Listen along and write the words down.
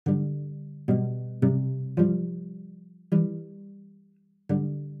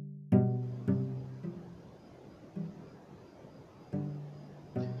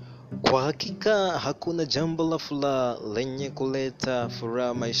Kwa hakika hakuna jambo la furaha lenye kuleta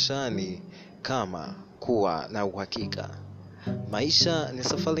furaha maishani kama kuwa na uhakika. Maisha ni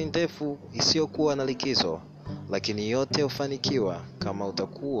safari ndefu isiyokuwa na likizo, lakini yote hufanikiwa kama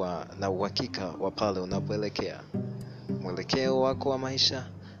utakuwa na uhakika wa pale unapoelekea. Mwelekeo wako wa maisha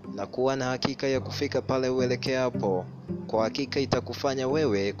na kuwa na hakika ya kufika pale uelekea hapo, kwa hakika itakufanya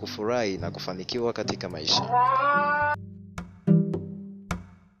wewe kufurahi na kufanikiwa katika maisha.